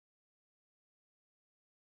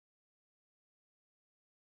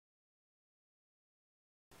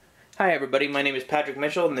Hi everybody, my name is Patrick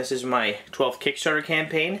Mitchell and this is my 12th Kickstarter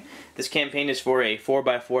campaign. This campaign is for a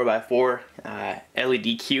 4x4x4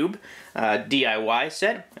 LED cube DIY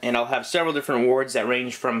set, and I'll have several different awards that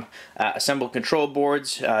range from assembled control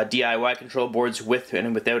boards, DIY control boards with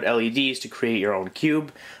and without LEDs to create your own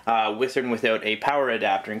cube, with and without a power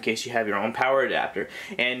adapter in case you have your own power adapter.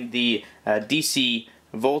 And the DC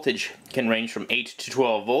voltage can range from 8 to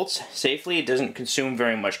 12 volts safely. It doesn't consume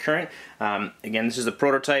very much current. Again, this is the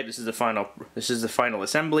prototype. This is the final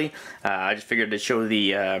assembly. I just figured to show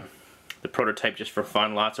the prototype just for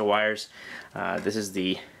fun. Lots of wires. This is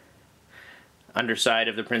the underside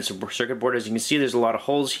of the printed circuit board. As you can see, there's a lot of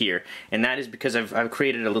holes here, and that is because I've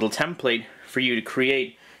created a little template for you to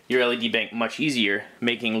create your LED bank much easier,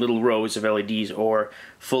 making little rows of LEDs or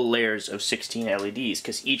full layers of 16 LEDs,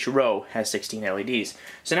 because each row has 16 LEDs.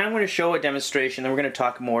 So now I'm going to show a demonstration, then we're going to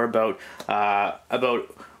talk more about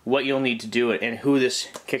what you'll need to do it and who this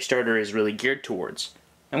Kickstarter is really geared towards.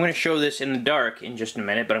 I'm going to show this in the dark in just a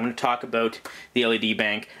minute, but I'm going to talk about the LED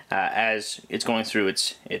bank as it's going through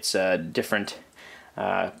its different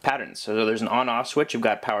patterns. So there's an on-off switch. You've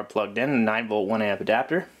got power plugged in, a 9-volt 1-amp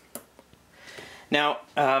adapter. Now,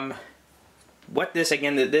 what this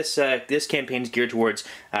campaign is geared towards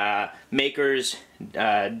makers,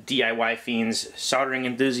 DIY fiends, soldering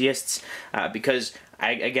enthusiasts, because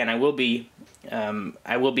I will be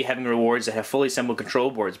having rewards that have fully assembled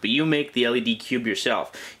control boards, but you make the LED cube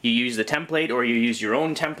yourself. You use the template, or you use your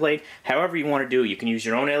own template. However you want to do it. You can use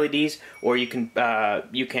your own LEDs, or you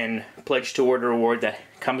can pledge toward a reward that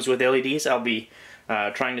comes with LEDs. I'll be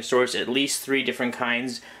trying to source at least 3 different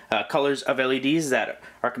colors of LEDs that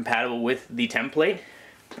are compatible with the template.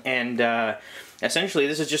 And essentially,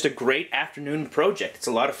 this is just a great afternoon project. It's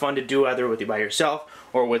a lot of fun to do either by yourself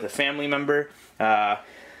or with a family member, a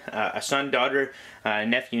son, daughter,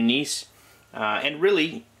 nephew, niece, and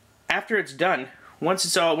really, after it's done, once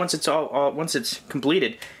it's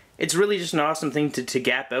completed, it's really just an awesome thing to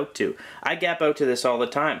gap out to. I gap out to this all the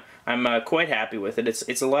time. I'm quite happy with it.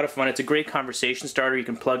 It's a lot of fun. It's a great conversation starter. You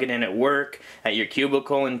can plug it in at work, at your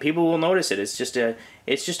cubicle, and people will notice it. It's just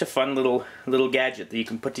a fun little gadget that you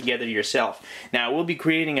can put together yourself. Now, we'll be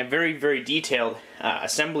creating a very, very detailed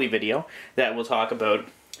assembly video that will talk about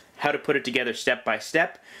how to put it together step by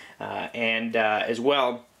step, and as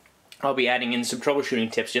well, I'll be adding in some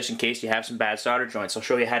troubleshooting tips just in case you have some bad solder joints. I'll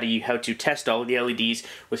show you how to test all of the LEDs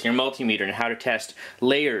with your multimeter, and how to test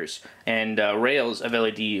layers and rails of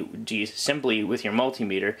LEDs simply with your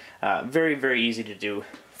multimeter. Very, very easy to do.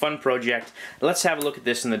 Fun project. Let's have a look at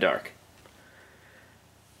this in the dark.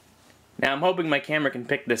 Now, I'm hoping my camera can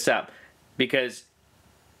pick this up, because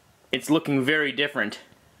it's looking very different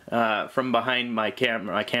from behind my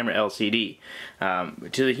camera LCD.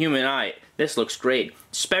 To the human eye, this looks great,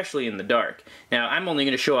 especially in the dark. Now, I'm only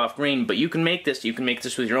going to show off green, but you can make this. You can make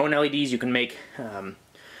this with your own LEDs. You can make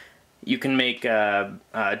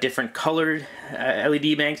different colored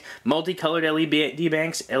LED banks, multicolored LED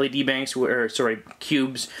banks,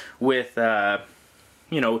 cubes with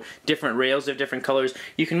different rails of different colors.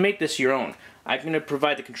 You can make this your own. I'm going to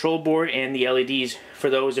provide the control board and the LEDs for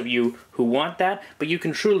those of you who want that, but you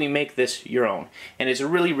can truly make this your own. And it's a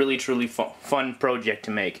really, really, truly fun project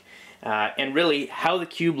to make. And really, how the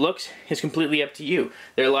cube looks is completely up to you.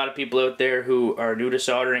 There are a lot of people out there who are new to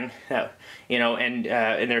soldering, and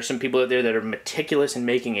there are some people out there that are meticulous in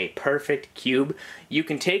making a perfect cube. You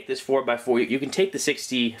can take this 4x4, you can take the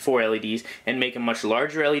 64 LEDs and make a much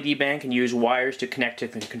larger LED bank and use wires to connect to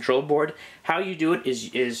the control board. How you do it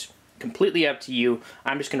is completely up to you.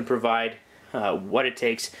 I'm just going to provide what it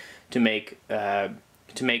takes to make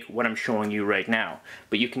what I'm showing you right now.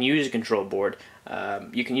 But you can use a control board.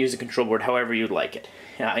 You can use the control board however you'd like it.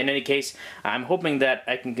 In any case, I'm hoping that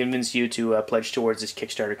I can convince you to pledge towards this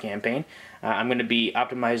Kickstarter campaign. I'm going to be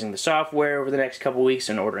optimizing the software over the next couple weeks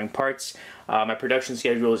and ordering parts. My production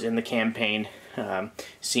schedule is in the campaign,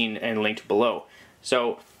 seen and linked below.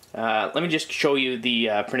 So let me just show you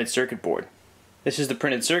the printed circuit board. This is the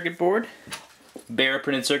printed circuit board, bare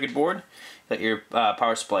printed circuit board. Got your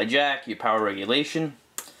power supply jack, your power regulation,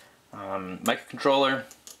 microcontroller,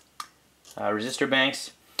 resistor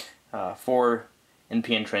banks, 4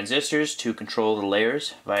 NPN transistors to control the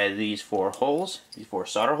layers via these 4 holes, these 4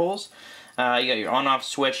 solder holes. You got your on-off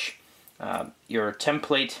switch, your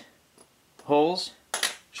template holes,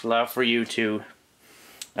 which allow for you to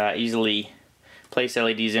easily place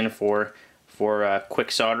LEDs in for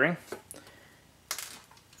quick soldering,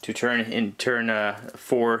 to turn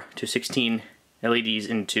 4 to 16 LEDs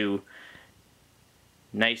into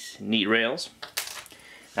nice, neat rails.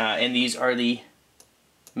 And these are the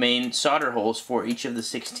main solder holes for each of the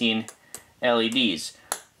 16 LEDs.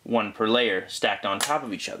 one per layer stacked on top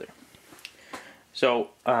of each other. So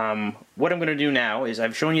what I'm going to do now is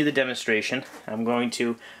I've shown you the demonstration. I'm going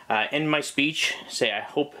to end my speech, say I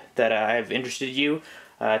hope that I've interested you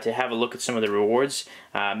to have a look at some of the rewards.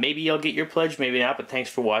 Maybe you'll get your pledge, maybe not, but thanks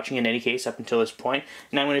for watching in any case up until this point.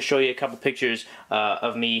 And I'm going to show you a couple pictures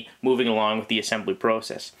of me moving along with the assembly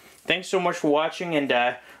process. Thanks so much for watching,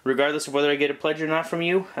 and regardless of whether I get a pledge or not from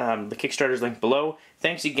you, the Kickstarter's linked below.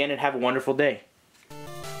 Thanks again and have a wonderful day.